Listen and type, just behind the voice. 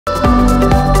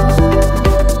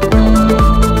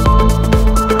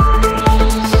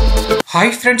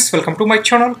Hi friends, welcome to my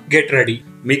channel get ready.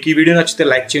 మీకు ఈ video నచ్చితే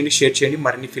లైక్ చేయండి, షేర్ చేయండి.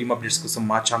 మరిన్ని ఫిల్మ్ అప్డేట్స్ కోసం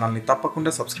మా ఛానల్ని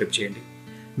తప్పకుండా సబ్స్క్రైబ్ చేయండి.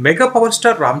 Mega power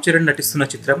star Ram Charan నటిస్తున్న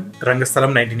చిత్రం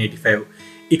రంగస్థలం 1985.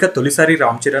 ఇక తొలిసారి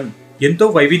రామ్ చరణ్ ఎంతో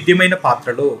వైవిధ్యమైన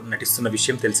పాత్రలో నటిస్తున్న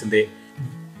విషయం తెలిసిందే.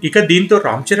 ఇక దీంతో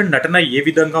రామ్ చరణ్ నటన ఏ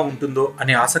విధంగా ఉంటుందో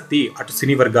అనే ఆసక్తి అటు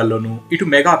సినీ వర్గాల్లోనూ ఇటు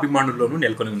మెగా అభిమానుల్లోనూ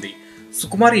నెలకొని ఉంది.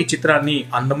 సుకుమార్ ఈ చిత్రాన్ని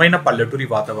అందమైన పల్లెటూరి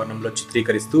వాతావరణంలో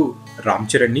చిత్రీకరిస్తూ రామ్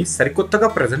చరణ్ ని సరికొత్తగా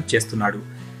ప్రజెంట్ చేస్తున్నాడు.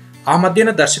 ఆ మధ్యన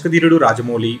దర్శకధీరుడు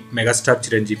రాజమౌళి, మెగాస్టార్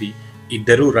చిరంజీవి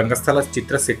ఇద్దరు రంగస్థల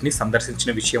చిత్ర సెట్ ని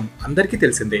సందర్శించిన విషయం అందరికీ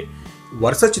తెలిసిందే.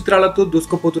 వరుస చిత్రాలతో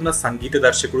దూసుకుపోతున్న సంగీత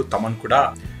దర్శకుడు తమన్ కూడా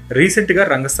రీసెంట్ గా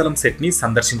రంగస్థలం సెట్ ని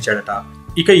సందర్శించాడట.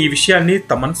 ఇక ఈ విషయాన్ని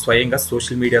తమన్ స్వయంగా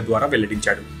సోషల్ మీడియా ద్వారా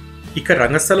వెల్లడించాడు. ఇక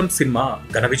రంగస్థలం సినిమా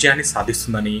ఘన విజయాన్ని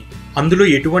సాధిస్తుందని, అందులో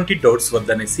ఎటువంటి డౌట్స్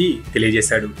వద్దనేసి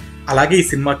తెలియజేశాడు. అలాగే ఈ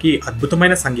సినిమాకి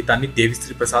అద్భుతమైన సంగీతాన్ని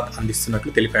దేవిశ్రీ ప్రసాద్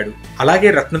అందిస్తున్నట్లు తెలిపాడు.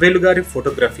 అలాగే రత్నవేలు గారి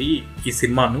ఫోటోగ్రఫీ ఈ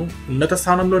సినిమాను ఉన్నత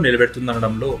స్థానంలో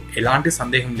నిలబెడుతుందనడంలో ఎలాంటి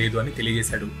సందేహం లేదు అని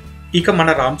తెలియజేశాడు. ఇక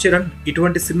మన రామ్ చరణ్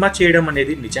ఇటువంటి సినిమా చేయడం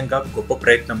అనేది నిజంగా గొప్ప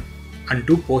ప్రయత్నం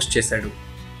అంటూ పోస్ట్ చేశాడు.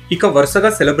 ఇక వరుసగా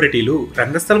సెలబ్రిటీలు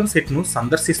రంగస్థలం సెట్ ను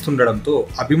సందర్శిస్తుండడంతో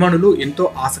అభిమానులు ఎంతో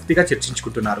ఆసక్తిగా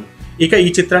చర్చించుకుంటున్నారు. ఇక ఈ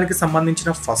చిత్రానికి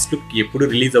సంబంధించిన ఫస్ట్ లుక్ ఎప్పుడు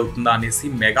రిలీజ్ అవుతుందా అనేసి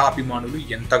మెగా అభిమానులు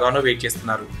ఎంతగానో వెయిట్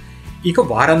చేస్తున్నారు. ఇక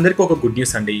వారందరికీ ఒక గుడ్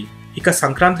న్యూస్ అండి. ఇక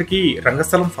సంక్రాంతికి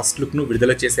రంగస్థలం ఫస్ట్ లుక్ ను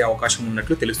విడుదల చేసే అవకాశం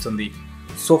ఉన్నట్లు తెలుస్తుంది.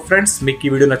 సో ఫ్రెండ్స్, మీకు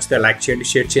ఈ వీడియో నచ్చితే లైక్ చేయండి,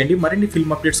 షేర్ చేయండి. మరిన్ని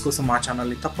ఫిల్మ్ అప్డేట్స్ కోసం మా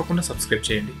ఛానల్ని తప్పకుండా సబ్స్క్రైబ్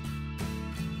చేయండి.